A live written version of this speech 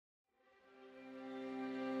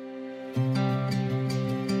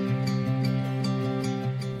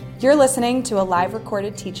You're listening to a live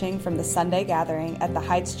recorded teaching from the Sunday gathering at the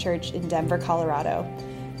Heights Church in Denver, Colorado.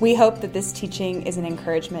 We hope that this teaching is an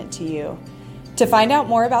encouragement to you. To find out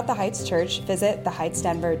more about the Heights Church, visit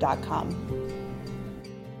theheightsdenver.com.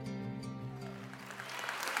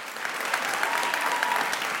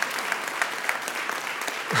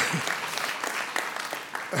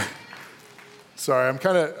 Sorry,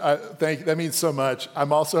 that means so much.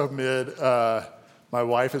 I'm also my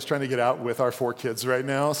wife is trying to get out with our 4 kids right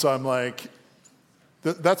now, so I'm like,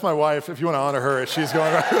 that's my wife. If you want to honor her, she's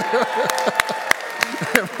going right there.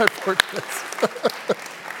 My 4 kids.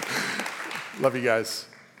 Love you guys.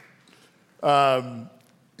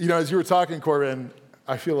 As you were talking, Corbin,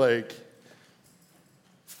 I feel like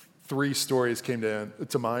 3 stories came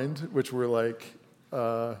to mind, which were like,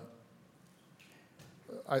 I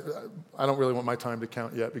don't really want my time to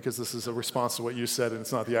count yet because this is a response to what you said and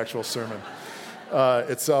it's not the actual sermon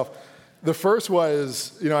itself. The first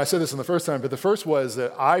was, I said this in the first time, but the first was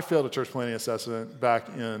that I failed a church planning assessment back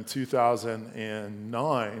in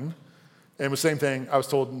 2009. And it was the same thing. I was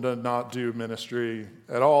told to not do ministry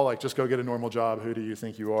at all, like just go get a normal job. Who do you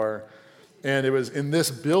think you are? And it was in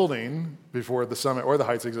this building before the Summit or the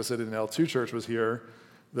Heights existed, and L2 Church was here,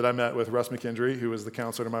 that I met with Russ McKendry, who was the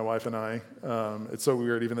counselor to my wife and I. It's so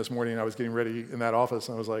weird, even this morning I was getting ready in that office,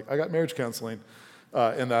 and I was like, I got marriage counseling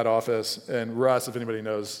in that office. And Russ, if anybody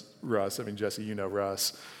knows Russ, Jesse, you know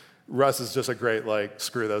Russ. Russ is just a great,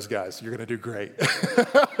 screw those guys, you're gonna do great.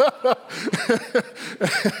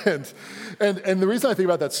 and the reason I think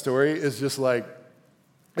about that story is just it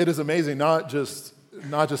is amazing, not just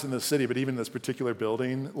in this city, but even in this particular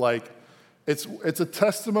building. It's a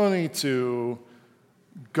testimony to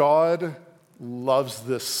God loves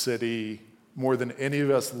this city more than any of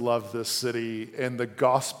us love this city, and the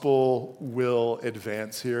gospel will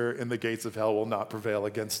advance here, and the gates of hell will not prevail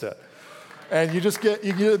against it. And you get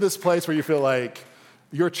to this place where you feel like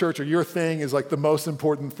your church or your thing is the most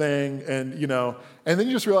important thing, and then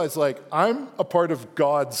you just realize I'm a part of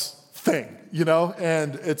God's thing,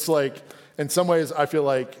 and it's in some ways I feel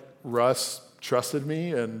like Russ trusted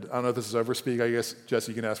me, and I don't know if this is overspeak. I guess,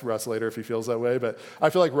 Jesse, you can ask Russ later if he feels that way, but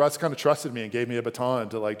I feel like Russ kind of trusted me and gave me a baton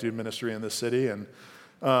to do ministry in this city, and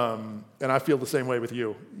I feel the same way with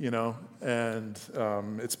you, and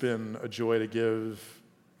it's been a joy to give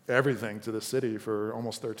everything to the city for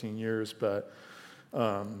almost 13 years, but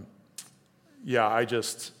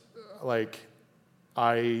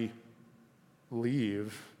I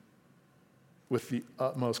leave with the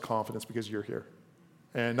utmost confidence because you're here,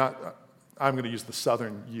 and I'm going to use the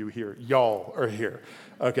southern you here. Y'all are here,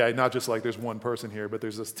 okay? Not just there's one person here, but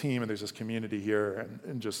there's this team and there's this community here,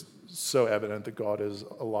 and just so evident that God is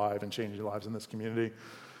alive and changing lives in this community.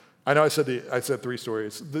 I know I said 3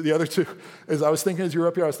 stories. The other 2 is I was thinking as you were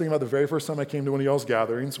up here, I was thinking about the very first time I came to one of y'all's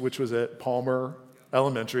gatherings, which was at Palmer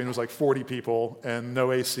Elementary, and it was 40 people and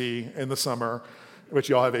no AC in the summer, which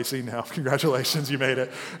y'all have AC now. Congratulations, you made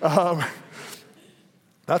it.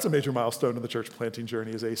 That's a major milestone in the church planting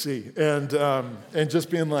journey is AC. And just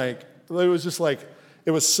being it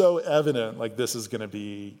was so evident, this is going to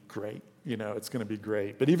be great. It's going to be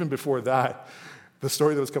great. But even before that, the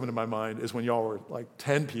story that was coming to my mind is when y'all were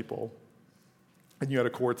 10 people and you had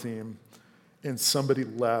a core team and somebody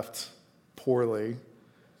left poorly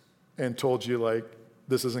and told you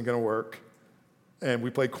this isn't going to work. And we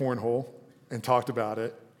played cornhole and talked about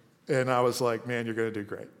it. And I was like, man, you're going to do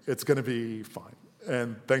great. It's going to be fine.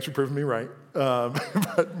 And thanks for proving me right.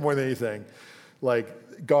 But more than anything,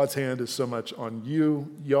 God's hand is so much on you,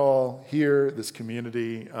 y'all here, this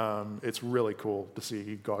community. It's really cool to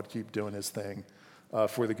see God keep doing his thing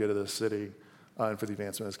for the good of this city and for the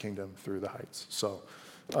advancement of his kingdom through the Heights. So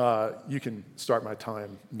you can start my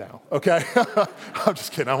time now, okay? I'm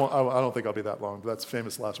just kidding. I don't think I'll be that long, but that's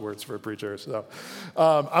famous last words for a preacher. So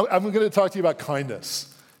I'm going to talk to you about kindness.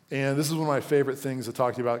 And this is one of my favorite things to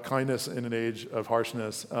talk to you about, kindness in an age of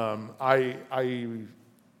harshness. I'm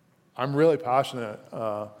really passionate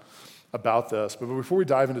about this. But before we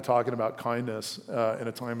dive into talking about kindness in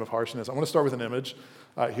a time of harshness, I want to start with an image.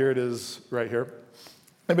 Here it is right here.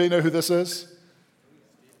 Anybody know who this is?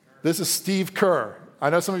 This is Steve Kerr. I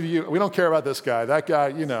know some of you, we don't care about this guy. That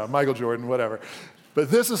guy, Michael Jordan, whatever.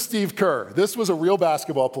 But this is Steve Kerr. This was a real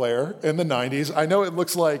basketball player in the 90s. I know it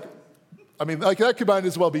looks that could might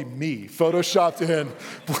as well be me, photoshopped in,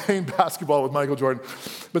 playing basketball with Michael Jordan.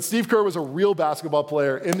 But Steve Kerr was a real basketball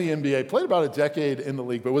player in the NBA, played about a decade in the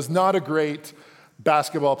league, but was not a great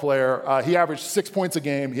basketball player. He averaged 6 points a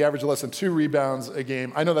game. He averaged less than 2 rebounds a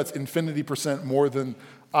game. I know that's infinity% more than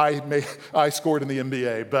I scored in the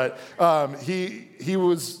NBA, but he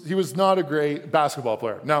was not a great basketball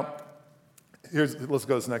player. Now, let's go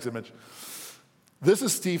to this next image. This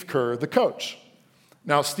is Steve Kerr, the coach.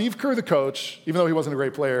 Now, Steve Kerr, the coach, even though he wasn't a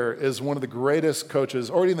great player, is one of the greatest coaches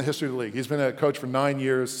already in the history of the league. He's been a coach for 9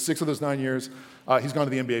 years. 6 of those 9 years, he's gone to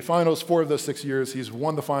the NBA Finals. 4 of those 6 years, he's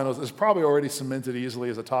won the Finals. Is probably already cemented easily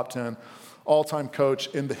as a top 10 all-time coach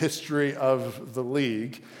in the history of the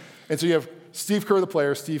league. And so you have Steve Kerr, the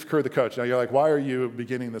player, Steve Kerr, the coach. Now, you're like, why are you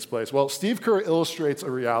beginning this place? Well, Steve Kerr illustrates a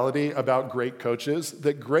reality about great coaches,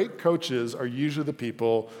 that great coaches are usually the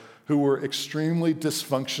people who were extremely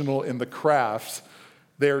dysfunctional in the craft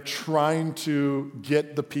they're trying to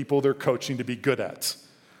get the people they're coaching to be good at.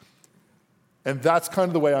 And that's kind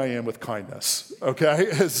of the way I am with kindness, okay?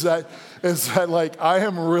 Is that like, I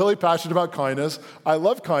am really passionate about kindness. I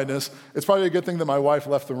love kindness. It's probably a good thing that my wife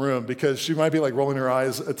left the room because she might be like rolling her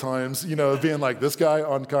eyes at times, being like, this guy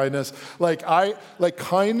on kindness.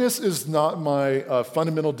 Kindness is not my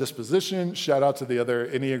fundamental disposition. Shout out to the other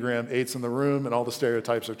Enneagram 8s in the room, and all the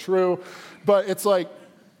stereotypes are true.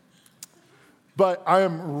 But I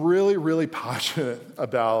am really, really passionate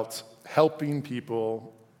about helping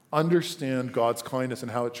people understand God's kindness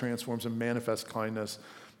and how it transforms and manifests kindness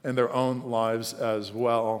in their own lives as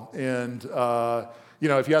well. And,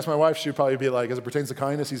 if you ask my wife, she'd probably be like, as it pertains to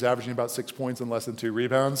kindness, he's averaging about 6 points and less than 2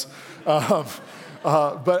 rebounds.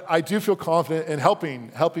 But I do feel confident in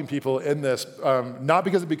helping people in this, not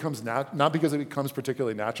because it becomes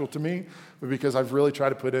particularly natural to me, but because I've really tried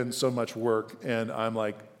to put in so much work, and I'm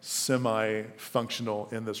like semi-functional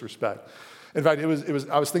in this respect. In fact, I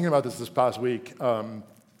was thinking about this past week.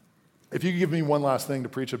 If you could give me one last thing to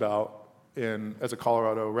preach about as a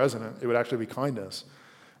Colorado resident, it would actually be kindness.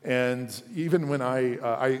 And even when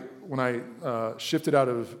I shifted out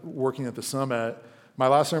of working at the Summit, my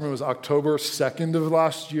last sermon was October 2nd of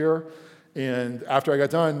last year. And after I got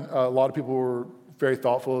done, a lot of people were very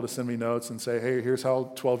thoughtful to send me notes and say, hey, here's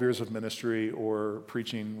how 12 years of ministry or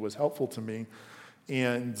preaching was helpful to me.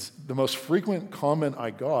 And the most frequent comment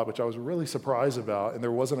I got, which I was really surprised about, and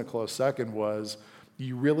there wasn't a close second, was,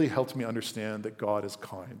 you really helped me understand that God is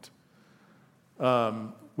kind.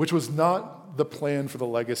 Which was not the plan for the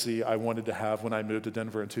legacy I wanted to have when I moved to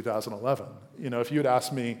Denver in 2011. If you had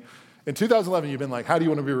asked me, in 2011, you've been like, how do you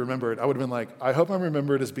want to be remembered? I would have been like, I hope I'm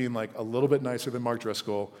remembered as being like a little bit nicer than Mark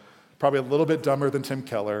Driscoll, probably a little bit dumber than Tim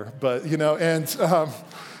Keller, but, maybe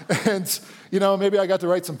I got to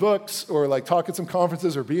write some books or like talk at some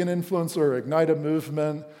conferences or be an influencer or ignite a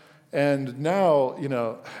movement. And now,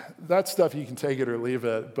 that stuff you can take it or leave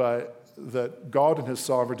it, but that God in his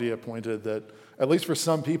sovereignty appointed that, at least for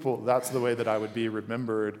some people, that's the way that I would be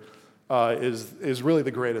remembered, is really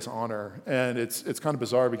the greatest honor. And it's kind of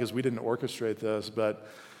bizarre because we didn't orchestrate this, but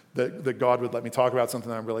that God would let me talk about something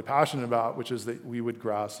that I'm really passionate about, which is that we would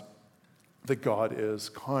grasp that God is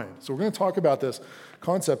kind. So we're going to talk about this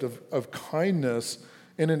concept of kindness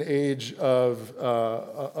in an age of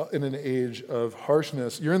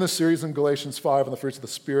harshness. You're in the series in Galatians 5 on the fruits of the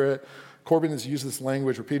Spirit. Corbin has used this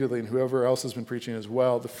language repeatedly, and whoever else has been preaching as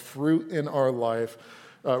well. The fruit in our life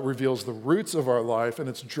reveals the roots of our life, and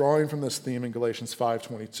it's drawing from this theme in Galatians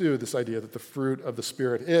 5:22, this idea that the fruit of the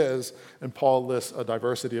Spirit is, and Paul lists a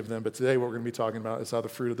diversity of them, but today what we're going to be talking about is how the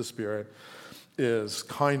fruit of the Spirit is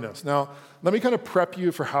kindness. Now, let me kind of prep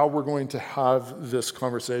you for how we're going to have this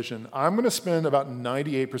conversation. I'm going to spend about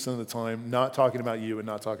 98% of the time not talking about you and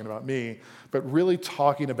not talking about me, but really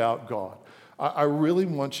talking about God. I really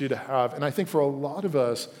want you to have, and I think for a lot of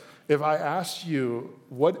us, if I asked you,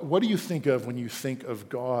 what do you think of when you think of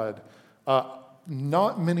God?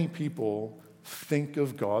 Not many people think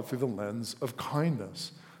of God through the lens of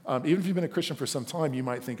kindness. Even if you've been a Christian for some time, you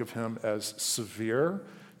might think of him as severe.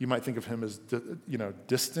 You might think of him as,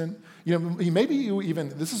 distant. Maybe you even,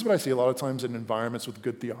 this is what I see a lot of times in environments with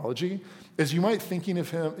good theology, is you might think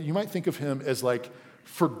of him as like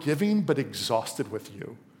forgiving but exhausted with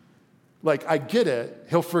you. Like, I get it,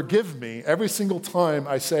 he'll forgive me every single time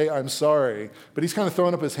I say I'm sorry, but he's kind of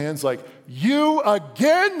throwing up his hands like, you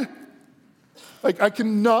again? Like, I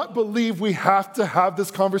cannot believe we have to have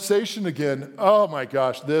this conversation again. Oh my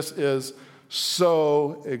gosh, this is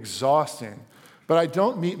so exhausting. But I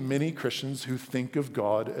don't meet many Christians who think of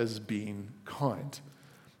God as being kind.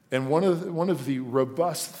 And one of the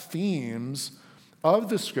robust themes of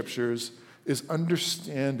the scriptures is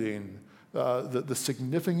understanding the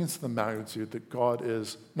significance, the magnitude that God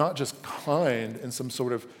is not just kind in some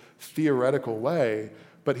sort of theoretical way,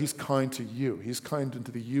 but he's kind to you. He's kind to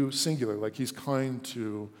the you singular, like he's kind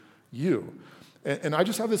to you. And I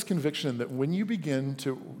just have this conviction that when you begin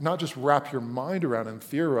to not just wrap your mind around and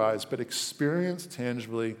theorize, but experience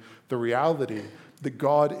tangibly the reality that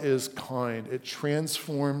God is kind. It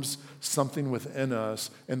transforms something within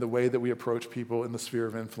us in the way that we approach people in the sphere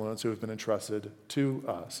of influence who have been entrusted to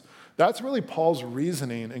us. That's really Paul's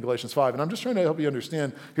reasoning in Galatians 5. And I'm just trying to help you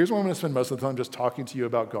understand. Here's where I'm going to spend most of the time just talking to you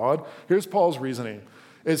about God. Here's Paul's reasoning.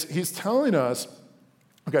 He's telling us,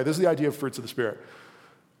 okay, this is the idea of fruits of the Spirit.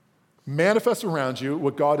 Manifest around you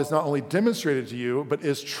what God has not only demonstrated to you, but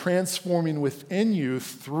is transforming within you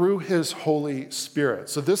through his Holy Spirit.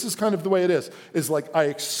 So this is kind of the way it is like I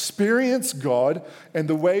experience God, and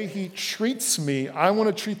the way he treats me, I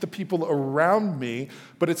want to treat the people around me,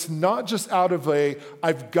 but it's not just out of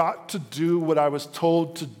I've got to do what I was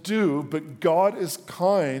told to do, but God is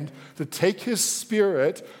kind to take his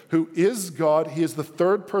Spirit, who is God, he is the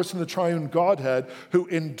third person of the triune Godhead, who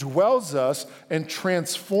indwells us and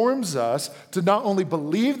transforms us to not only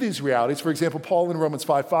believe these realities. For example, Paul in Romans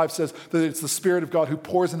 5:5 says that it's the Spirit of God who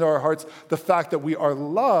pours into our hearts the fact that we are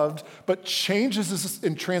loved, but changes us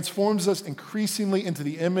and transforms us increasingly into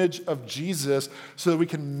the image of Jesus so that we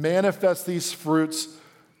can manifest these fruits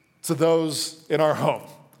to those in our home.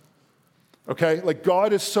 Okay? Like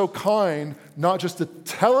God is so kind, not just to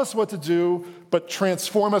tell us what to do, but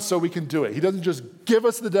transform us so we can do it. He doesn't just give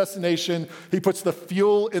us the destination, he puts the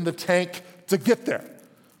fuel in the tank to get there.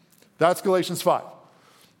 That's Galatians 5.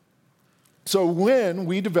 So when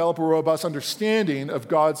we develop a robust understanding of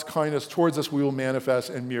God's kindness towards us, we will manifest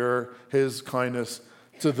and mirror his kindness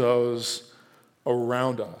to those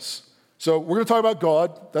around us. So we're going to talk about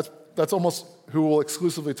God. That's almost who we'll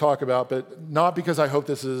exclusively talk about, but not because I hope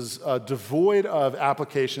this is devoid of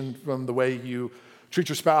application from the way you treat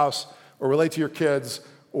your spouse or relate to your kids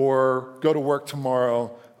or go to work tomorrow,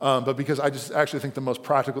 but because I just actually think the most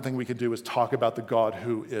practical thing we can do is talk about the God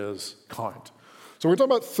who is kind. So we're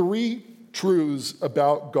talking about 3 truths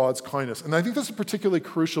about God's kindness. And I think this is particularly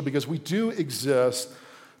crucial because we do exist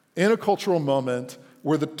in a cultural moment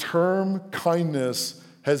where the term kindness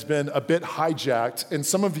has been a bit hijacked. And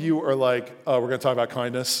some of you are like, oh, we're going to talk about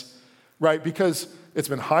kindness, right? Because it's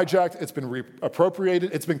been hijacked, it's been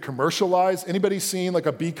reappropriated, it's been commercialized. Anybody seen like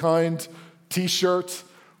a Be Kind t-shirt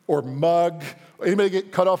or mug? Anybody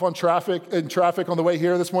get cut off in traffic on the way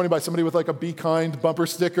here this morning by somebody with like a Be Kind bumper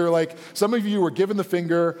sticker? Like some of you were given the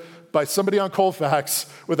finger by somebody on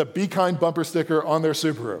Colfax with a Be Kind bumper sticker on their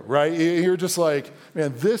Subaru, right? You're just like,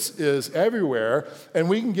 man, this is everywhere. And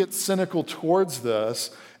we can get cynical towards this.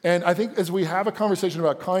 And I think as we have a conversation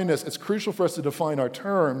about kindness, it's crucial for us to define our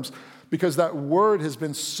terms because that word has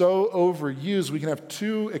been so overused, we can have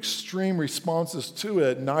 2 extreme responses to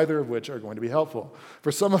it, neither of which are going to be helpful.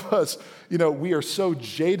 For some of us, we are so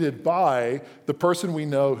jaded by the person we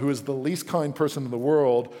know who is the least kind person in the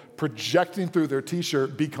world, projecting through their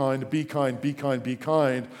t-shirt, be kind, be kind, be kind, be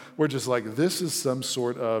kind. We're just like, this is some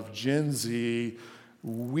sort of Gen Z,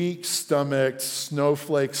 weak-stomached,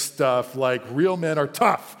 snowflake stuff, like real men are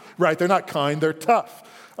tough, right? They're not kind, they're tough.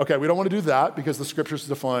 Okay, we don't want to do that because the scriptures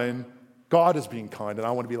define God as being kind, and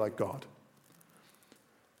I want to be like God.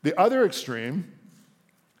 The other extreme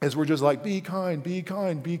is we're just like, be kind, be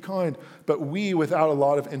kind, be kind. But we, without a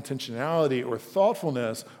lot of intentionality or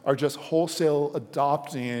thoughtfulness, are just wholesale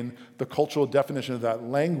adopting the cultural definition of that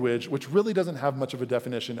language, which really doesn't have much of a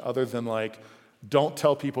definition other than like, don't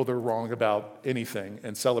tell people they're wrong about anything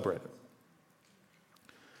and celebrate it.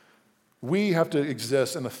 We have to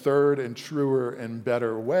exist in a third and truer and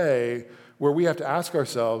better way where we have to ask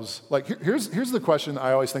ourselves, like, here's the question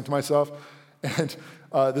I always think to myself. And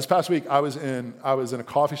this past week, I was in a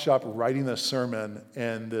coffee shop writing this sermon,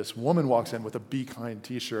 and this woman walks in with a Be Kind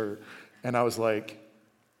t-shirt, and I was like,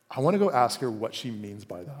 I want to go ask her what she means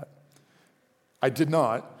by that. I did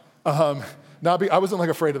not. I wasn't like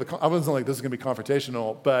afraid of I wasn't like, this is going to be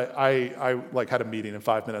confrontational, but I like had a meeting in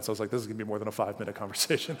 5 minutes. I was like, this is going to be more than a 5-minute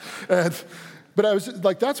conversation. But I was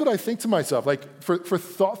like, that's what I think to myself. Like for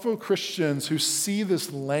thoughtful Christians who see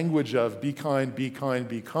this language of be kind, be kind,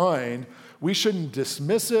 be kind, we shouldn't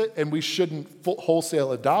dismiss it and we shouldn't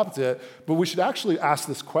wholesale adopt it, but we should actually ask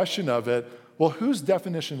this question of it, well, whose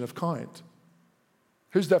definition of kind?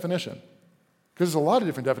 Whose definition? Because there's a lot of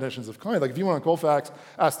different definitions of kind. Like if you went on Colfax,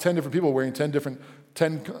 ask 10 different people wearing 10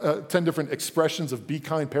 different expressions of be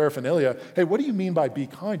kind paraphernalia, hey, what do you mean by be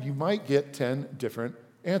kind? You might get 10 different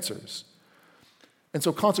answers. And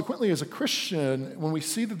so consequently, as a Christian, when we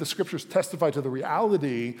see that the scriptures testify to the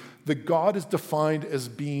reality that God is defined as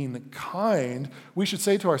being kind, we should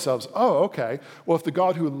say to ourselves, oh, okay, well, if the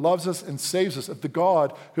God who loves us and saves us, if the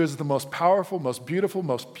God who is the most powerful, most beautiful,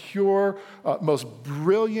 most pure, most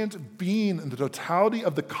brilliant being in the totality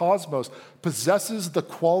of the cosmos possesses the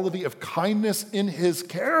quality of kindness in his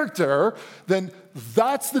character, then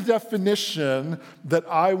that's the definition that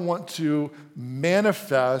I want to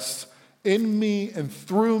manifest in me and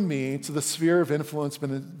through me to the sphere of influence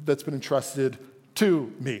that's been entrusted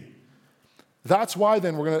to me. That's why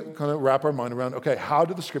then we're going to kind of wrap our mind around, okay, how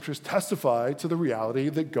do the scriptures testify to the reality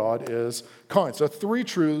that God is kind? So 3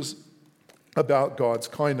 truths about God's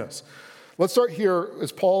kindness. Let's start here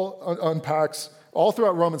as Paul unpacks, all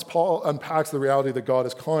throughout Romans, Paul unpacks the reality that God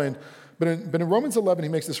is kind. But in Romans 11, he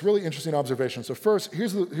makes this really interesting observation. So first,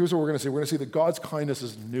 here's what we're going to see. We're going to see that God's kindness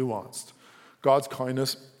is nuanced. God's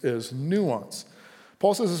kindness is nuanced.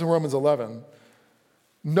 Paul says this in Romans 11.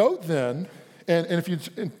 Note then, and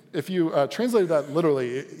if you translate that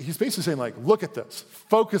literally, he's basically saying, like, look at this,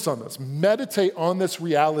 focus on this, meditate on this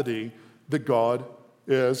reality that God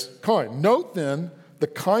is kind. Note then the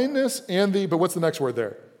kindness and but what's the next word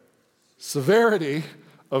there? Severity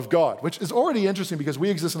of God, which is already interesting because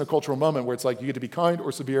we exist in a cultural moment where it's like you get to be kind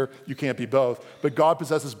or severe, you can't be both, but God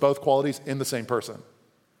possesses both qualities in the same person.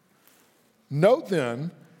 Note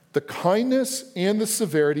then the kindness and the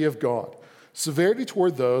severity of God. Severity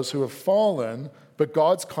toward those who have fallen, but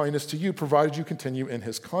God's kindness to you, provided you continue in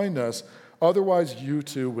his kindness. Otherwise, you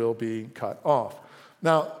too will be cut off.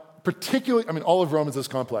 Now, particularly, all of Romans is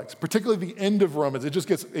complex. Particularly the end of Romans, it just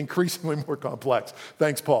gets increasingly more complex.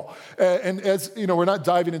 Thanks, Paul. And as you know, we're not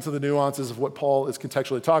diving into the nuances of what Paul is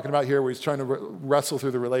contextually talking about here, where he's trying to wrestle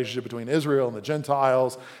through the relationship between Israel and the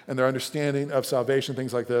Gentiles and their understanding of salvation,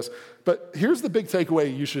 things like this. But here's the big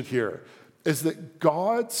takeaway you should hear, is that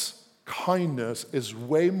God's kindness is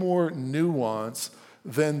way more nuanced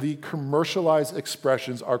than the commercialized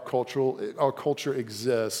expressions our culture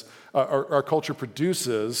exists, our culture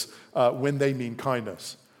produces when they mean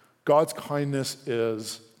kindness. God's kindness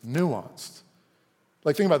is nuanced.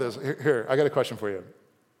 Like, think about this. Here, I got a question for you.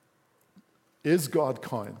 Is God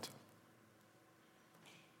kind?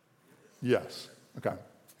 Yes. Okay.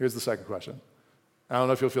 Here's the second question. I don't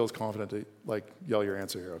know if you'll feel as confident to yell your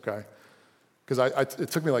answer here, okay? Because it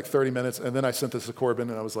took me like 30 minutes, and then I sent this to Corbin,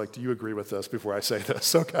 and I was like, do you agree with this before I say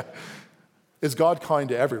this? Okay. Is God kind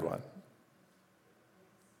to everyone?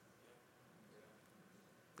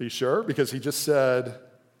 Are you sure? Because he just said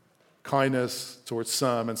kindness towards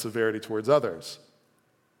some and severity towards others.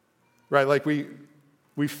 Right? Like we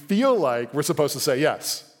feel like we're supposed to say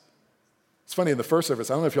yes. It's funny, in the first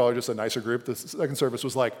service, I don't know if y'all are just a nicer group. The second service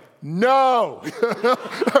was like, no!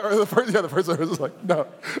 Or the first service was like, no.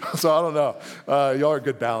 So I don't know. Y'all are a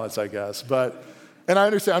good balance, I guess. And I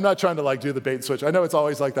understand, I'm not trying to do the bait and switch. I know it's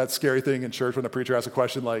always like that scary thing in church when a preacher asks a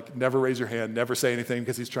question, like, never raise your hand, never say anything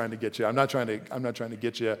because he's trying to get you. I'm not trying to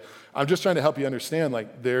get you. I'm just trying to help you understand,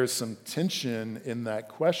 there's some tension in that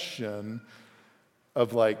question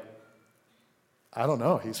of I don't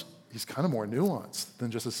know, he's kind of more nuanced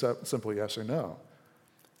than just a simple yes or no.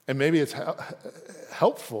 And maybe it's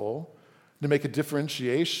helpful to make a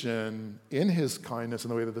differentiation in his kindness in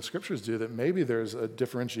the way that the scriptures do, that maybe there's a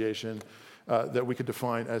differentiation that we could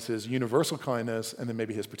define as his universal kindness and then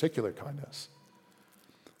maybe his particular kindness.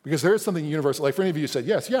 Because there is something universal. Like for any of you who said,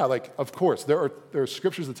 yes, yeah, of course, there are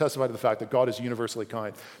scriptures that testify to the fact that God is universally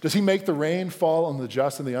kind. Does he make the rain fall on the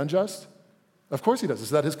just and the unjust? Of course he does. Is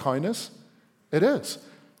that his kindness? It is.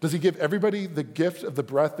 Does he give everybody the gift of the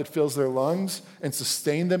breath that fills their lungs and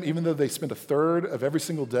sustain them even though they spend a third of every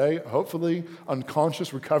single day, hopefully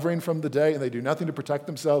unconscious, recovering from the day, and they do nothing to protect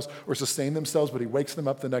themselves or sustain themselves, but he wakes them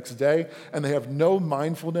up the next day and they have no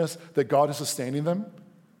mindfulness that God is sustaining them?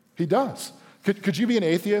 He does. Could you be an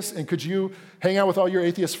atheist and could you hang out with all your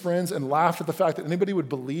atheist friends and laugh at the fact that anybody would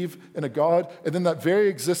believe in a God, and then that very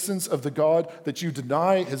existence of the God that you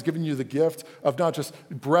deny has given you the gift of not just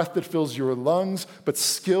breath that fills your lungs, but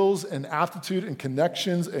skills and aptitude and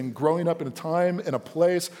connections and growing up in a time and a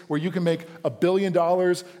place where you can make $1 billion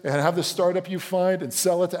and have the startup you find and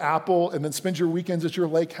sell it to Apple and then spend your weekends at your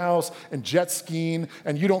lake house and jet skiing,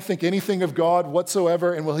 and you don't think anything of God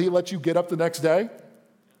whatsoever, and will he let you get up the next day?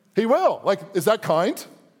 He will. Is that kind?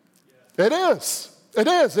 Yeah. It is. It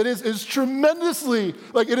is. It is. It's tremendously,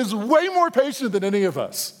 it is way more patient than any of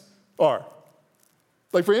us are.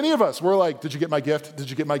 For any of us, we're like, did you get my gift? Did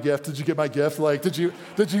you get my gift? Did you get my gift?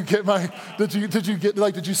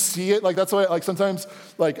 Did you see it? That's why, sometimes,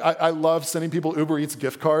 I love sending people Uber Eats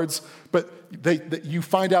gift cards, but that you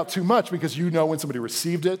find out too much because you know when somebody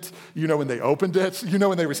received it, you know when they opened it, you know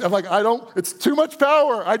when they received. I'm like, it's too much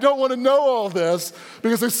power. I don't want to know all this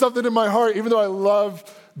because there's something in my heart, even though I love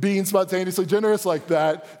being spontaneously generous like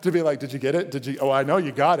that, to be like, did you get it? Oh, I know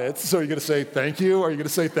you got it. So you're going to say thank you? Are you going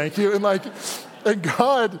to say thank you? And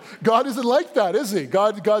God isn't like that, is he?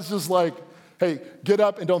 God's just like, hey, get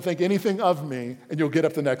up and don't think anything of me, and you'll get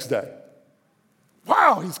up the next day.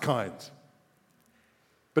 Wow, he's kind.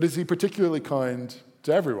 But is he particularly kind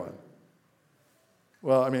to everyone?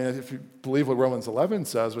 Well, I mean, if you believe what Romans 11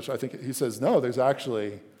 says, which I think he says, no, there's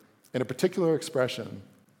actually, in a particular expression,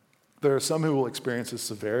 there are some who will experience his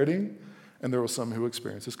severity, and there are some who will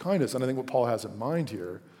experience his kindness. And I think what Paul has in mind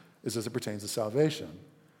here is as it pertains to salvation,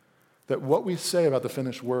 that what we say about the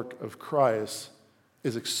finished work of Christ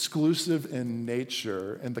is exclusive in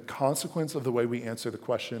nature and the consequence of the way we answer the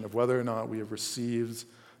question of whether or not we have received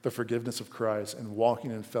the forgiveness of Christ and walking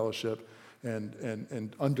in fellowship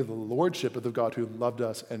and under the lordship of the God who loved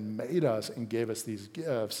us and made us and gave us these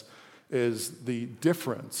gifts is the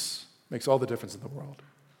difference, makes all the difference in the world.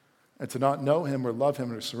 And to not know him or love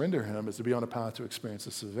him or surrender him is to be on a path to experience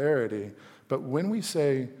the severity. But when we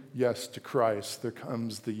say yes to Christ, there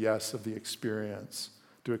comes the yes of the experience,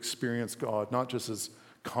 to experience God, not just as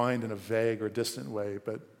kind in a vague or distant way,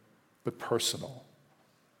 but personal.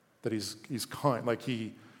 That he's kind,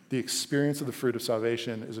 the experience of the fruit of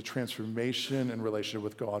salvation is a transformation in relationship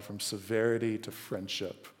with God from severity to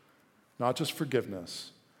friendship. Not just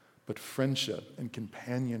forgiveness, but friendship and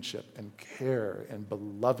companionship and care and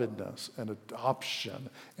belovedness and adoption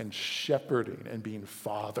and shepherding and being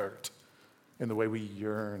fathered in the way we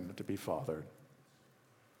yearn to be fathered.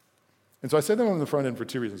 And so I say that on the front end for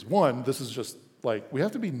two reasons. One, this is just we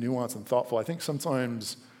have to be nuanced and thoughtful. I think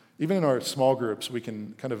sometimes, even in our small groups, we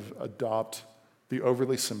can kind of adopt the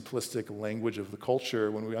overly simplistic language of the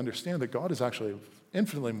culture when we understand that God is actually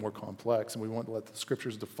infinitely more complex, and we want to let the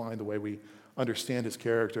scriptures define the way we understand his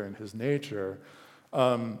character and his nature.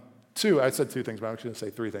 Two, I said two things, but I'm actually going to say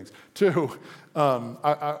three things. Two,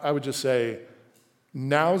 I would just say,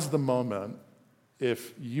 now's the moment,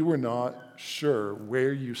 if you are not sure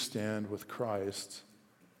where you stand with Christ,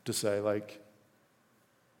 to say,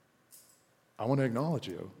 I want to acknowledge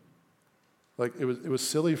you. It was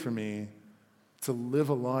silly for me to live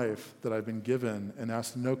a life that I've been given and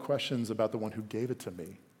ask no questions about the one who gave it to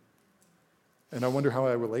me. And I wonder how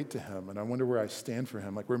I relate to him, and I wonder where I stand for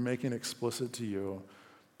him. We're making explicit to you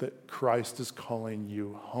that Christ is calling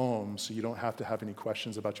you home so you don't have to have any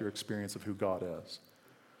questions about your experience of who God is.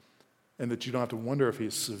 And that you don't have to wonder if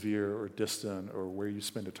he's severe or distant or where you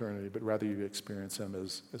spend eternity, but rather you experience him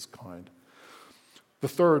as kind. The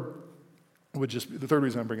third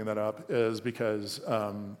reason I'm bringing that up is because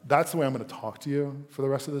that's the way I'm going to talk to you for the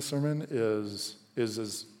rest of this sermon is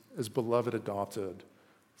as beloved, adopted,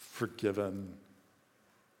 forgiven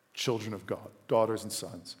children of God, daughters and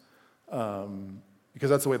sons. Because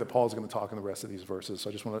that's the way that Paul is going to talk in the rest of these verses.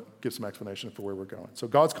 So I just want to give some explanation for where we're going. So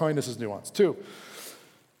God's kindness is nuanced. Two,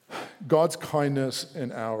 God's kindness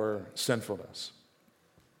in our sinfulness.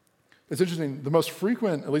 It's interesting, the most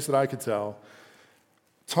frequent, at least that I could tell,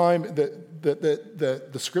 time that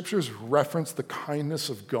the scriptures reference the kindness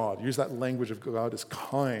of God, use that language of God as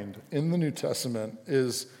kind in the New Testament,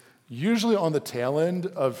 is usually on the tail end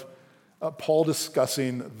of Paul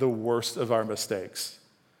discussing the worst of our mistakes.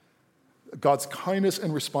 God's kindness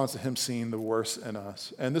in response to him seeing the worst in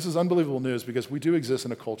us. And this is unbelievable news because we do exist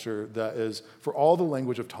in a culture that is, for all the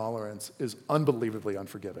language of tolerance, is unbelievably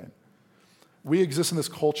unforgiving. We exist in this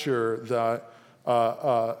culture that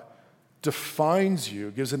defines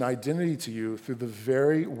you, gives an identity to you through the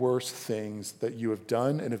very worst things that you have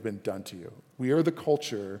done and have been done to you. We are the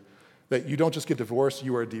culture that you don't just get divorced,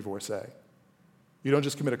 you are a divorcee. You don't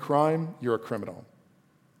just commit a crime, you're a criminal.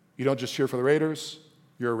 You don't just cheer for the Raiders,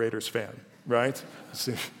 you're a Raiders fan, right?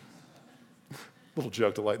 Little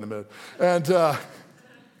joke to lighten the mood. And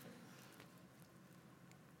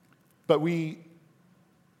but we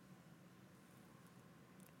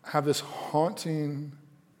have this haunting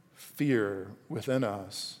fear within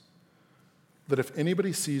us that if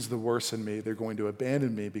anybody sees the worst in me, they're going to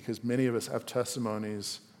abandon me, because many of us have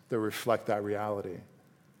testimonies that reflect that reality.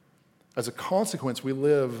 As a consequence, we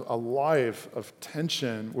live a life of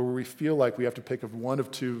tension where we feel like we have to pick one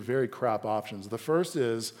of two very crap options. The first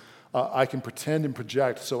is I can pretend and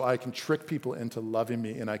project so I can trick people into loving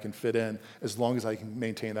me and I can fit in as long as I can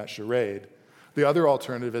maintain that charade. The other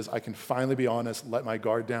alternative is I can finally be honest, let my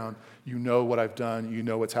guard down. You know what I've done. You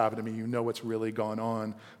know what's happened to me. You know what's really gone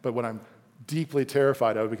on. But what I'm deeply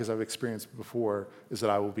terrified of, because I've experienced it before, is that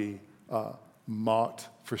I will be mocked,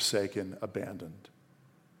 forsaken, abandoned.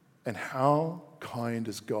 And how kind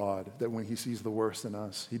is God that when he sees the worst in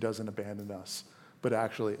us, he doesn't abandon us, but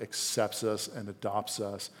actually accepts us and adopts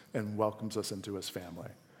us and welcomes us into his family.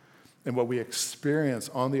 And what we experience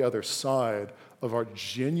on the other side of our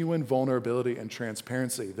genuine vulnerability and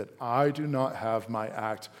transparency that I do not have my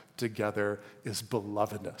act together is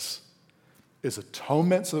belovedness, is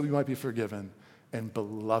atonement so that we might be forgiven, and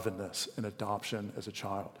belovedness and adoption as a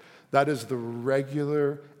child. That is the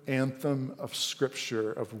regular anthem of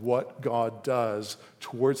Scripture of what God does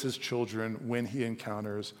towards his children when he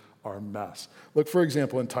encounters our mess. Look, for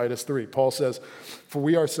example, in Titus 3, Paul says, "For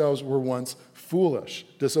we ourselves were once foolish,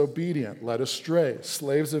 disobedient, led astray,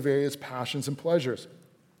 slaves of various passions and pleasures,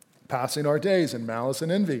 passing our days in malice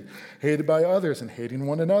and envy, hated by others and hating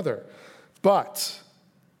one another. But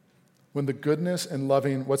when the goodness and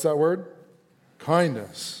loving," what's that word?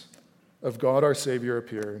 Kindness of God our Savior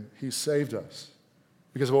appeared, he saved us.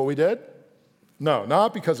 Because of what we did? No,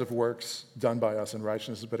 not because of works done by us in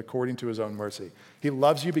righteousness, but according to his own mercy. He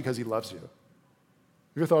loves you because he loves you.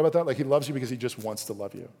 You ever thought about that? Like, he loves you because he just wants to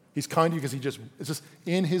love you. He's kind to you because it's just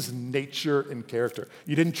in his nature and character.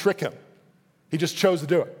 You didn't trick him. He just chose to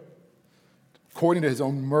do it. According to his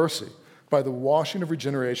own mercy, by the washing of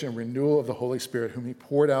regeneration and renewal of the Holy Spirit, whom he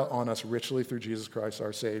poured out on us richly through Jesus Christ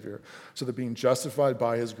our Savior, so that being justified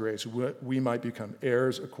by his grace, we might become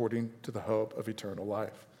heirs according to the hope of eternal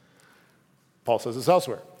life. Paul says this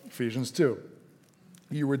elsewhere, Ephesians 2.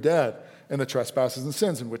 "You were dead in the trespasses and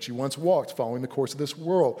sins in which you once walked, following the course of this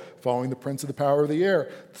world, following the prince of the power of the air,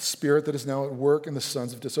 the spirit that is now at work in the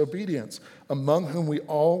sons of disobedience, among whom we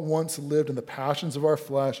all once lived in the passions of our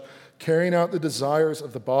flesh, carrying out the desires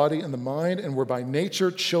of the body and the mind, and were by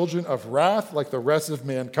nature children of wrath like the rest of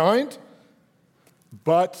mankind.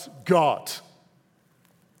 But God,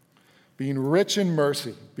 being rich in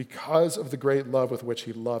mercy, because of the great love with which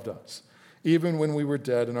he loved us, even when we were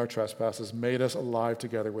dead in our trespasses, made us alive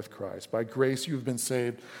together with Christ. By grace you have been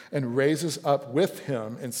saved, and raised us up with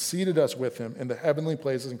him and seated us with him in the heavenly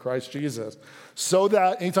places in Christ Jesus. So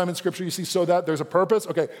that," anytime in Scripture you see "so that," there's a purpose.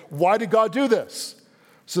 Okay, why did God do this?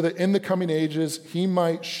 "So that in the coming ages he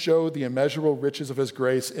might show the immeasurable riches of his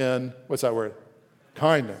grace in," what's that word?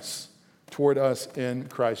 Kindness toward us in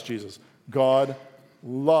Christ Jesus. God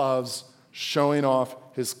loves showing off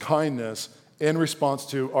his kindness in response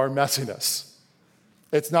to our messiness.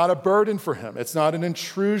 It's not a burden for him. It's not an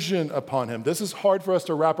intrusion upon him. This is hard for us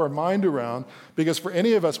to wrap our mind around because for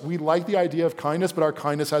any of us, we like the idea of kindness, but our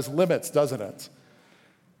kindness has limits, doesn't it?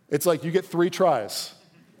 It's like you get 3 tries,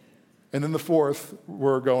 and then the 4th,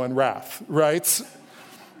 we're going wrath, right?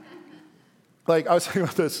 Like, I was thinking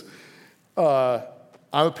about this.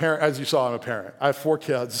 I'm a parent. As you saw, I'm a parent. I have 4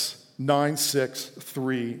 kids, 9, 6,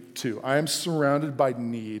 3, 2. I am surrounded by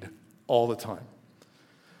need all the time.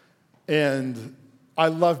 And I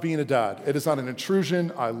love being a dad. It is not an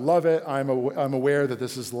intrusion. I love it. I'm aware that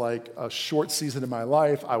this is like a short season in my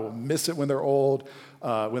life. I will miss it when they're old.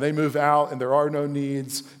 When they move out and there are no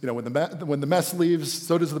needs, when the mess leaves,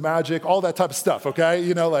 so does the magic, all that type of stuff,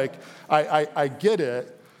 okay? I get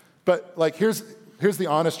it. But like, here's the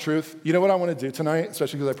honest truth. You know what I want to do tonight,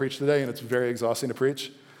 especially because I preach today and it's very exhausting to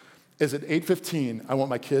preach? Is at 8:15, I want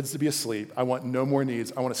my kids to be asleep. I want no more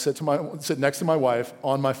needs. I want to sit next to my wife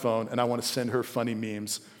on my phone, and I want to send her funny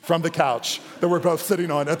memes from the couch that we're both sitting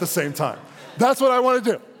on at the same time. That's what I want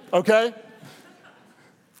to do, okay?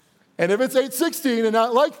 And if it's 8:16 and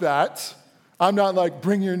not like that, I'm not like,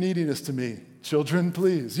 "Bring your neediness to me, children,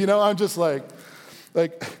 please." I'm just like,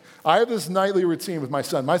 I have this nightly routine with my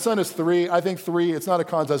son. My son is 3. I think 3, it's not a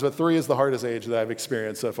contest, but 3 is the hardest age that I've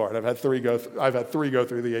experienced so far. And I've had 3 go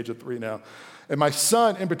through the age of 3 now. And my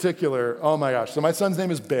son in particular, oh my gosh. So my son's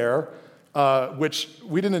name is Bear, which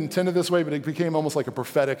we didn't intend it this way, but it became almost like a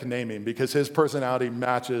prophetic naming because his personality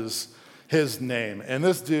matches his name. And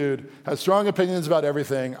this dude has strong opinions about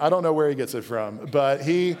everything. I don't know where he gets it from, but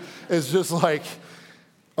he is just like,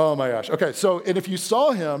 oh my gosh. Okay, so, and if you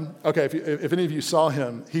saw him, if any of you saw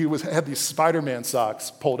him, he had these Spider-Man socks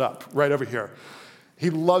pulled up right over here. He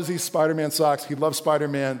loves these Spider-Man socks. He loves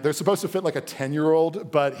Spider-Man. They're supposed to fit like a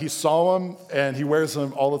 10-year-old, but he saw them and he wears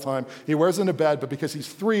them all the time. He wears them to bed, but because he's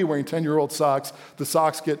 3 wearing 10-year-old socks, the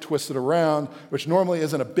socks get twisted around, which normally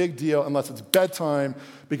isn't a big deal unless it's bedtime,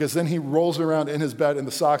 because then he rolls around in his bed and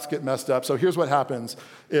the socks get messed up. So here's what happens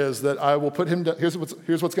is that I will put him down. Here's what's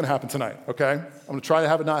going to happen tonight, okay? I'm going to try to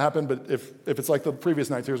have it not happen, but if it's like the previous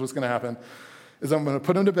nights, here's what's going to happen, is I'm going to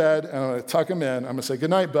put him to bed and I'm going to tuck him in. I'm going to say, "Good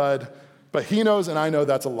night, bud." But he knows and I know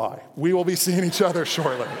that's a lie. We will be seeing each other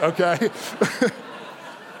shortly, okay?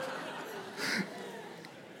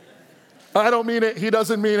 I don't mean it. He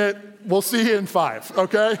doesn't mean it. We'll see you in 5,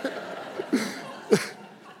 okay?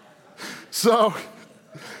 So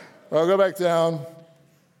I'll go back down,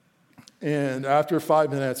 and after 5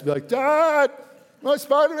 minutes, be like, Dad, my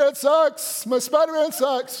Spider-Man sucks. My Spider-Man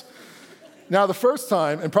sucks. Now, the first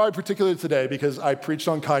time, and probably particularly today because I preached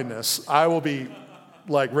on kindness, I will be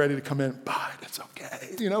like ready to come in, but it's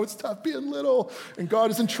okay. You know, it's tough being little, and God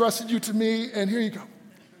has entrusted you to me, and here you go.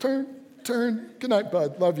 Turn. Good night,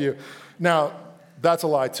 bud. Love you. Now, that's a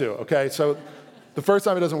lie too, okay? So the first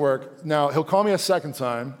time it doesn't work. Now, he'll call me a second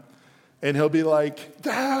time, and he'll be like,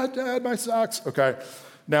 Dad, my socks. Okay.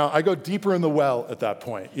 Now, I go deeper in the well at that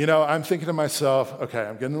point. You know, I'm thinking to myself, okay,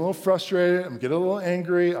 I'm getting a little frustrated. I'm getting a little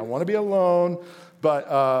angry. I want to be alone.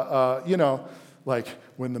 But, you know, like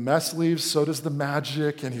when the mess leaves, so does the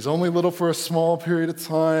magic. And he's only little for a small period of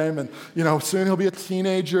time. And, you know, soon he'll be a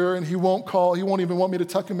teenager and he won't call. He won't even want me to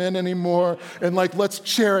tuck him in anymore. And like, let's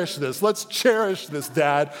cherish this. Let's cherish this,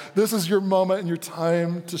 Dad. This is your moment and your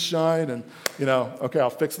time to shine. And, you know, okay, I'll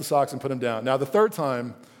fix the socks and put them down. Now, the third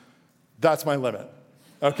time, that's my limit.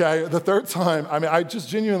 Okay, the third time, I mean, I just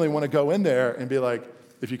genuinely want to go in there and be like,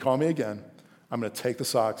 if you call me again, I'm going to take the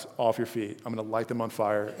socks off your feet. I'm going to light them on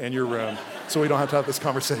fire in your room so we don't have to have this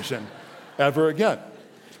conversation ever again.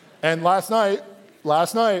 And last night,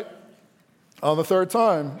 on the third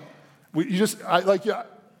time, I just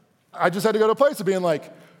had to go to a place of being like,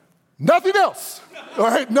 nothing else, all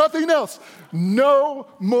right? Nothing else. No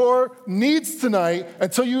more needs tonight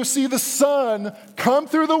until you see the sun come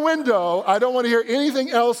through the window. I don't want to hear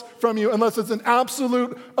anything else from you unless it's an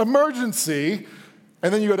absolute emergency.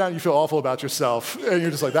 And then you go down and you feel awful about yourself. And you're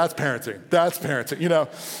just like, that's parenting, you know.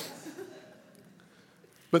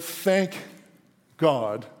 But thank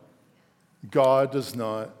God, God does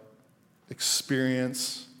not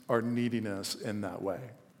experience our neediness in that way.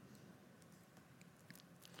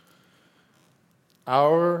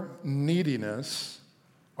 Our neediness,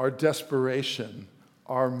 our desperation,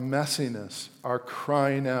 our messiness, our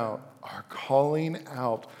crying out, our calling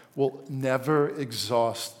out will never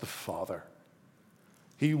exhaust the Father.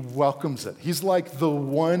 He welcomes it. He's like the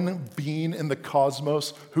one being in the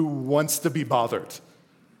cosmos who wants to be bothered.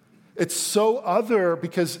 It's so other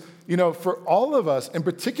because, you know, for all of us, and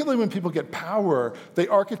particularly when people get power, they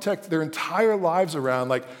architect their entire lives around,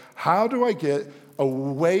 like, how do I get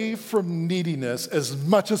away from neediness as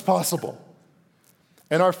much as possible?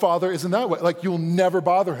 And our Father isn't that way. Like, you'll never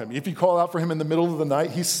bother him. If you call out for him in the middle of the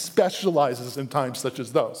night, he specializes in times such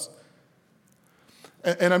as those.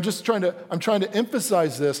 And I'm trying to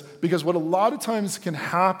emphasize this because what a lot of times can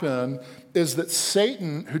happen is that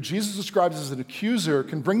Satan, who Jesus describes as an accuser,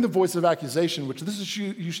 can bring the voice of accusation, which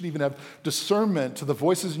you should even have discernment to the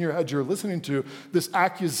voices in your head you're listening to, this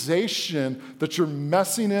accusation that your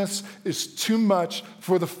messiness is too much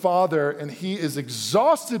for the Father and he is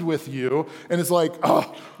exhausted with you and is like,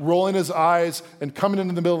 rolling his eyes and coming in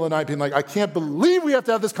the middle of the night being like, I can't believe we have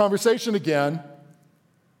to have this conversation again.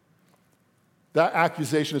 That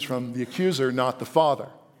accusation is from the accuser, not the Father.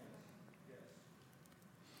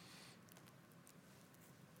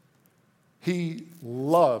 He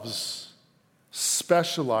loves,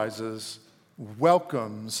 specializes,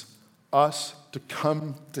 welcomes us to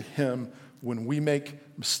come to him when we make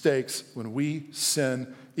mistakes, when we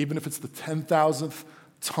sin, even if it's the 10,000th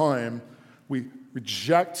time. We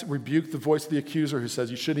rebuke the voice of the accuser who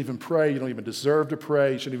says you shouldn't even pray, you don't even deserve to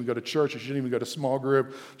pray, you shouldn't even go to church, you shouldn't even go to small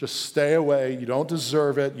group, just stay away, you don't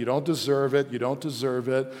deserve it, you don't deserve it, you don't deserve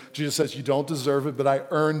it. Jesus says you don't deserve it, but I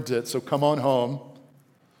earned it, so come on home.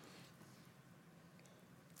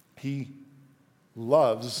 He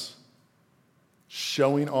loves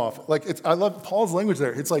showing off. I love Paul's language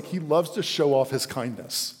there. It's like he loves to show off his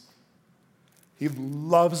kindness. He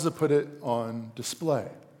loves to put it on display.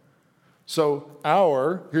 So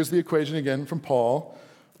here's the equation again from Paul.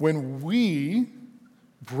 When we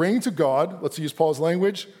bring to God, let's use Paul's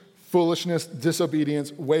language, foolishness,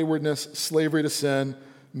 disobedience, waywardness, slavery to sin,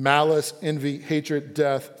 malice, envy, hatred,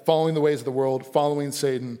 death, following the ways of the world, following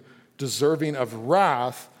Satan, deserving of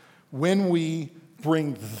wrath, when we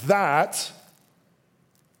bring that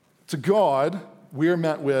to God, we are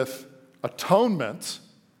met with atonement.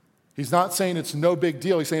 He's not saying it's no big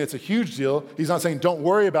deal. He's saying it's a huge deal. He's not saying don't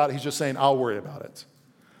worry about it. He's just saying I'll worry about it.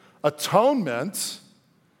 Atonement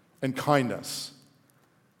and kindness.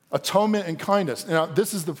 Atonement and kindness. Now,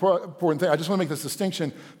 this is the important thing. I just want to make this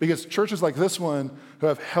distinction because churches like this one who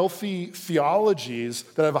have healthy theologies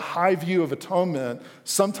that have a high view of atonement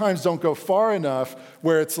sometimes don't go far enough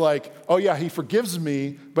where it's like, oh yeah, he forgives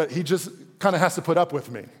me, but he just kind of has to put up with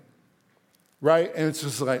me. Right? And it's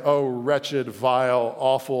just like, oh, wretched, vile,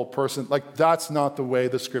 awful person. Like, that's not the way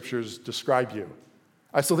the scriptures describe you.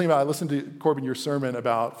 I listened to, Corbin, your sermon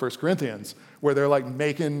about 1 Corinthians, where they're like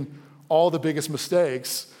making all the biggest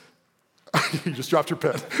mistakes, you just dropped your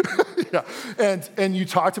pen. Yeah. And you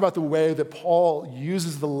talked about the way that Paul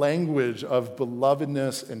uses the language of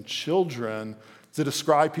belovedness and children to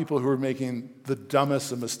describe people who are making the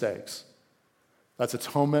dumbest of mistakes. That's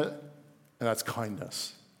atonement and that's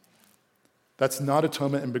kindness. That's not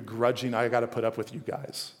atonement and begrudging, I got to put up with you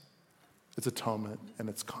guys. It's atonement and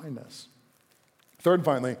it's kindness. Third and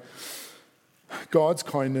finally, God's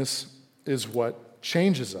kindness is what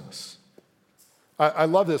changes us. I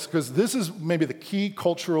love this because this is maybe the key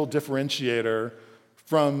cultural differentiator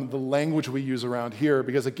from the language we use around here.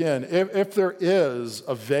 Because again, if there is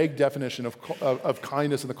a vague definition of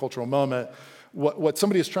kindness in the cultural moment, what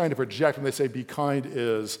somebody is trying to project when they say be kind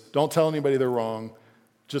is don't tell anybody they're wrong,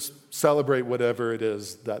 just celebrate whatever it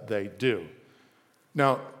is that they do.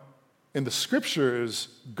 Now, in the scriptures,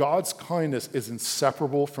 God's kindness is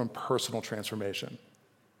inseparable from personal transformation.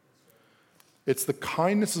 It's the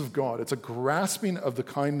kindness of God. It's a grasping of the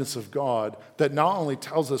kindness of God that not only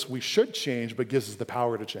tells us we should change, but gives us the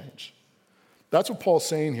power to change. That's what Paul's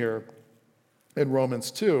saying here in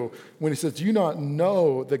Romans 2 when he says, do you not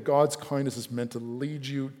know that God's kindness is meant to lead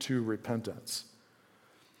you to repentance?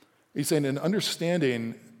 He's saying in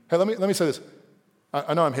understanding, hey, let me say this.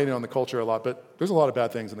 I know I'm hating on the culture a lot, but there's a lot of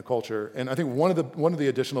bad things in the culture. And I think one of the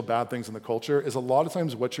additional bad things in the culture is a lot of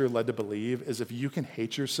times what you're led to believe is if you can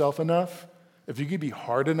hate yourself enough, if you can be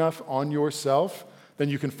hard enough on yourself, then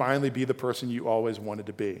you can finally be the person you always wanted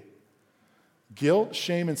to be. Guilt,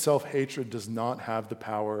 shame, and self-hatred does not have the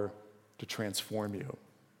power to transform you.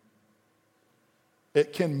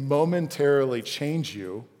 It can momentarily change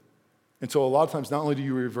you until a lot of times not only do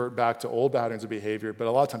you revert back to old patterns of behavior, but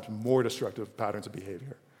a lot of times more destructive patterns of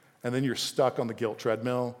behavior. And then you're stuck on the guilt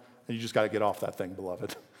treadmill, and you just got to get off that thing,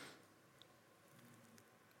 beloved.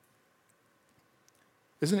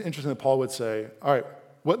 Isn't it interesting that Paul would say, all right,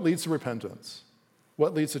 what leads to repentance?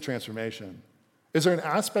 What leads to transformation? Is there an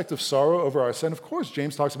aspect of sorrow over our sin? Of course,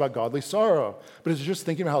 James talks about godly sorrow. But is it just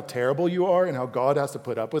thinking about how terrible you are and how God has to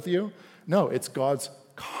put up with you? No, it's God's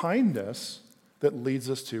kindness that leads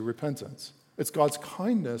us to repentance. It's God's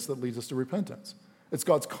kindness that leads us to repentance. It's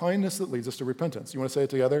God's kindness that leads us to repentance. You want to say it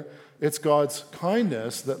together? It's God's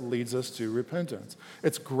kindness that leads us to repentance.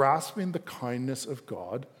 It's grasping the kindness of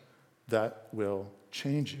God that will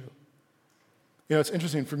change you. You know, it's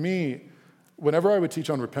interesting for me, whenever I would teach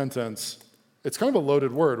on repentance, it's kind of a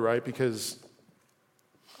loaded word, right? Because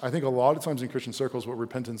I think a lot of times in Christian circles, what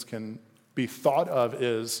repentance can be thought of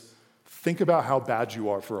is think about how bad you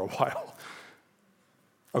are for a while.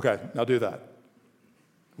 Okay, now do that.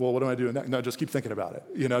 Well, what am I doing next? No, just keep thinking about it.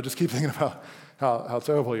 You know, just keep thinking about how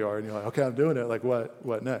terrible you are. And you're like, okay, I'm doing it. Like,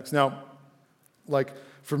 what next? Now, like,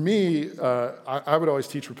 for me, I would always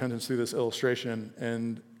teach repentance through this illustration,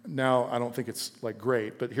 and now I don't think it's, like,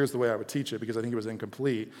 great, but here's the way I would teach it because I think it was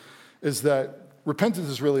incomplete, is that repentance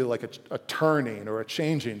is really like a turning or a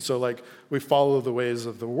changing. So, like, we follow the ways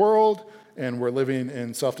of the world, and we're living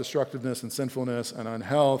in self-destructiveness and sinfulness and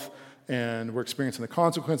unhealth, and we're experiencing the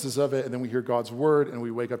consequences of it, and then we hear God's word, and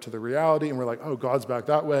we wake up to the reality, and we're like, oh, God's back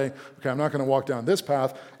that way. Okay, I'm not going to walk down this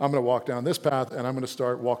path. I'm going to walk down this path, and I'm going to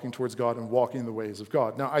start walking towards God and walking in the ways of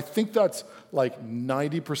God. Now, I think that's like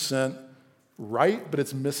 90% right, but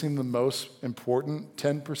it's missing the most important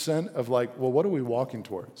 10% of like, well, what are we walking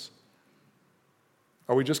towards?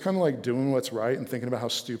 Are we just kind of like doing what's right and thinking about how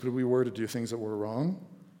stupid we were to do things that were wrong?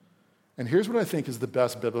 And here's what I think is the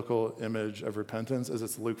best biblical image of repentance, is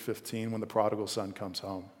it's Luke 15 when the prodigal son comes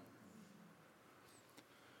home.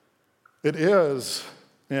 It is,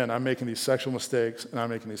 man, I'm making these sexual mistakes, and I'm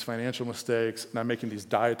making these financial mistakes, and I'm making these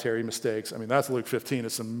dietary mistakes. I mean, that's Luke 15.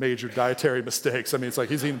 It's some major dietary mistakes. I mean, it's like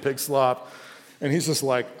he's eating pig slop, and he's just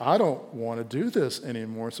like, I don't want to do this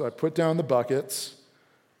anymore. So I put down the buckets,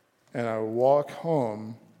 and I walk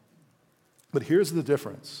home. But here's the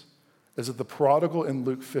difference. Is that the prodigal in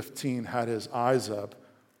Luke 15 had his eyes up,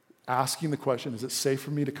 asking the question, is it safe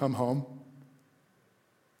for me to come home?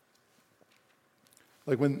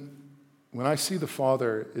 Like when I see the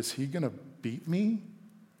Father, is he going to beat me?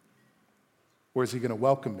 Or is he going to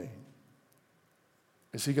welcome me?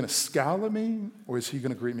 Is he going to scowl at me? Or is he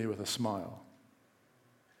going to greet me with a smile?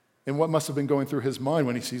 And what must have been going through his mind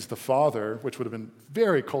when he sees the Father, which would have been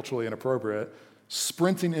very culturally inappropriate,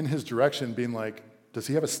 sprinting in his direction, being like, does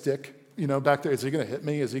he have a stick? You know, back there, is he going to hit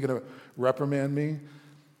me? Is he going to reprimand me?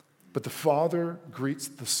 But the Father greets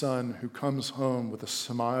the Son who comes home with a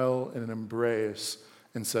smile and an embrace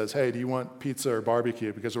and says, hey, do you want pizza or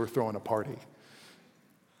barbecue? Because we're throwing a party.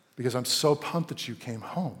 Because I'm so pumped that you came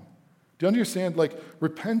home. Do you understand? Like,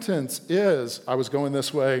 repentance is, I was going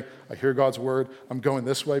this way, I hear God's word, I'm going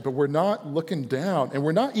this way, but we're not looking down, and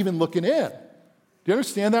we're not even looking in. Do you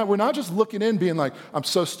understand that? We're not just looking in being like, I'm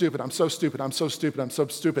so stupid, I'm so stupid, I'm so stupid, I'm so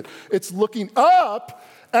stupid. It's looking up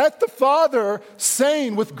at the Father,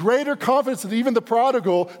 saying with greater confidence than even the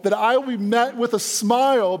prodigal, that I will be met with a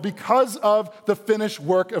smile because of the finished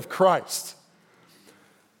work of Christ.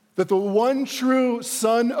 That the one true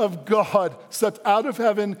Son of God stepped out of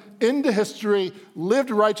heaven into history,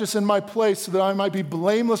 lived righteous in my place so that I might be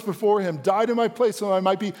blameless before him, died in my place so that I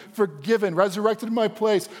might be forgiven, resurrected in my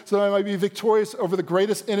place so that I might be victorious over the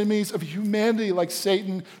greatest enemies of humanity like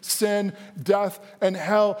Satan, sin, death, and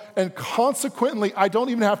hell. And consequently, I don't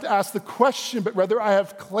even have to ask the question, but rather I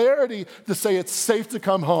have clarity to say it's safe to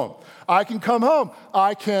come home. I can come home.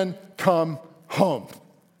 I can come home.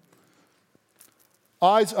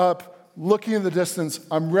 Eyes up, looking in the distance,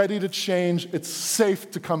 I'm ready to change. It's safe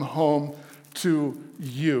to come home to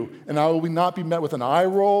you. And I will not be met with an eye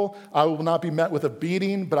roll. I will not be met with a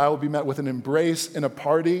beating, but I will be met with an embrace and a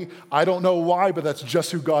party. I don't know why, but that's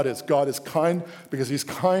just who God is. God is kind because he's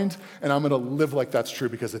kind, and I'm going to live like that's true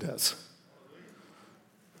because it is.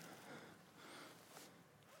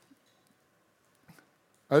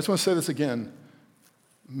 I just want to say this again.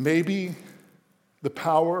 Maybe the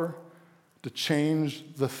power to change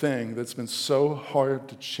the thing that's been so hard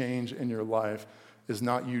to change in your life is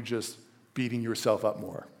not you just beating yourself up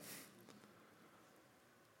more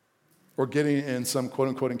or getting in some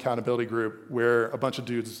quote-unquote accountability group where a bunch of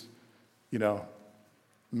dudes,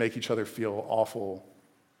 make each other feel awful.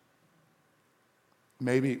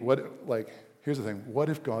 Maybe, here's the thing. What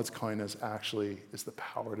if God's kindness actually is the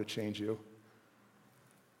power to change you?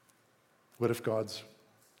 What if God's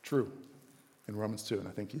true in Romans 2? And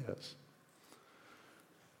I think he is.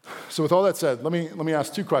 So with all that said, let me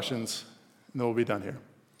ask two questions, and then we'll be done here.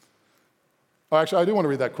 Oh, actually, I do want to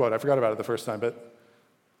read that quote. I forgot about it the first time, but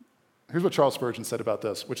here's what Charles Spurgeon said about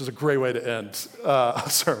this, which is a great way to end a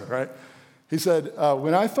sermon, right? He said,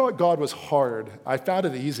 when I thought God was hard, I found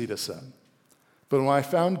it easy to sin. But when I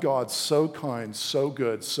found God so kind, so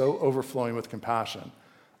good, so overflowing with compassion,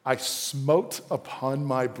 I smote upon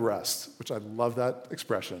my breast, which I love that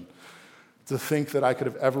expression, to think that I could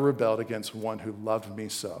have ever rebelled against one who loved me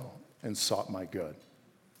so and sought my good.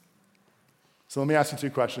 So let me ask you two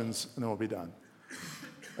questions, and then we'll be done.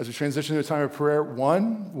 As we transition to a time of prayer,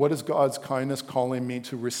 one, what is God's kindness calling me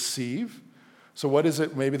to receive? So what is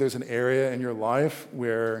it, maybe there's an area in your life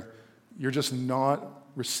where you're just not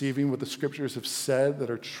receiving what the scriptures have said that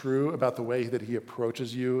are true about the way that he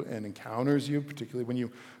approaches you and encounters you, particularly when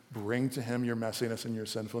you bring to him your messiness and your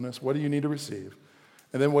sinfulness. What do you need to receive?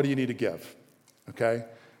 And then what do you need to give? Okay?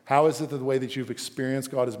 How is it that the way that you've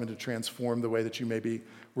experienced God has been to transform the way that you maybe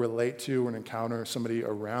relate to and encounter somebody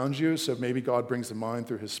around you? So maybe God brings to mind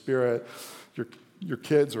through his Spirit your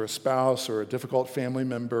kids or a spouse or a difficult family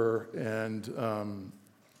member. And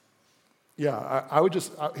here's what I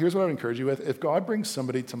would encourage you with. If God brings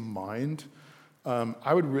somebody to mind,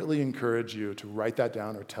 I would really encourage you to write that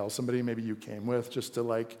down or tell somebody maybe you came with just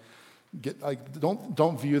to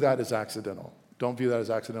don't view that as accidental. Don't view that as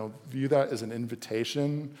accidental. View that as an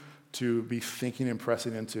invitation to be thinking and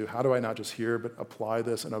pressing into how do I not just hear but apply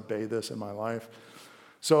this and obey this in my life.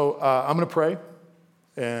 So I'm going to pray,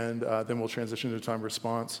 and then we'll transition to a time of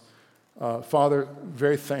response. Father,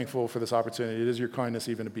 very thankful for this opportunity. It is your kindness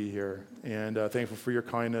even to be here, and thankful for your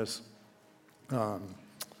kindness to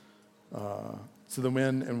the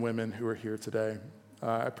men and women who are here today.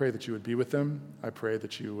 I pray that you would be with them. I pray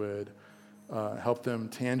that you would help them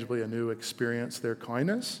tangibly anew experience their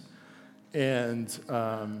kindness. And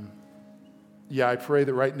I pray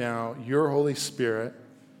that right now, your Holy Spirit,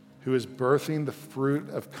 who is birthing the fruit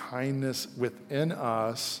of kindness within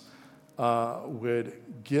us, would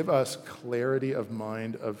give us clarity of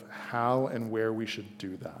mind of how and where we should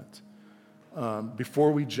do that.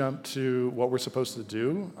 Before we jump to what we're supposed to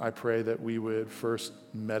do, I pray that we would first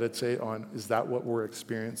meditate on, is that what we're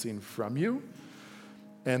experiencing from you?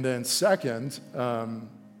 And then second,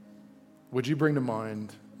 would you bring to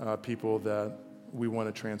mind people that we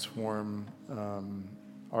want to transform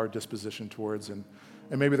our disposition towards? And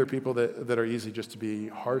maybe they're people that are easy just to be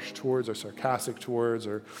harsh towards or sarcastic towards,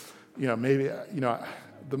 or, maybe, I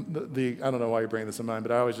don't know why you're bringing this in mind,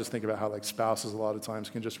 but I always just think about how spouses a lot of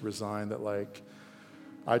times can just resign that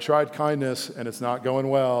I tried kindness and it's not going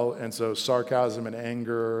well, and so sarcasm and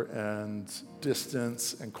anger and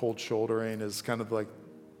distance and cold shouldering is kind of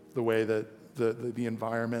the way that the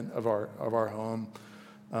environment of our home.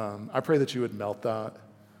 I pray that you would melt that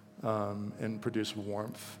and produce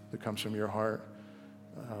warmth that comes from your heart.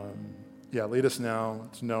 lead us now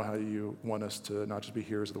to know how you want us to not just be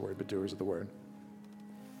hearers of the word, but doers of the word.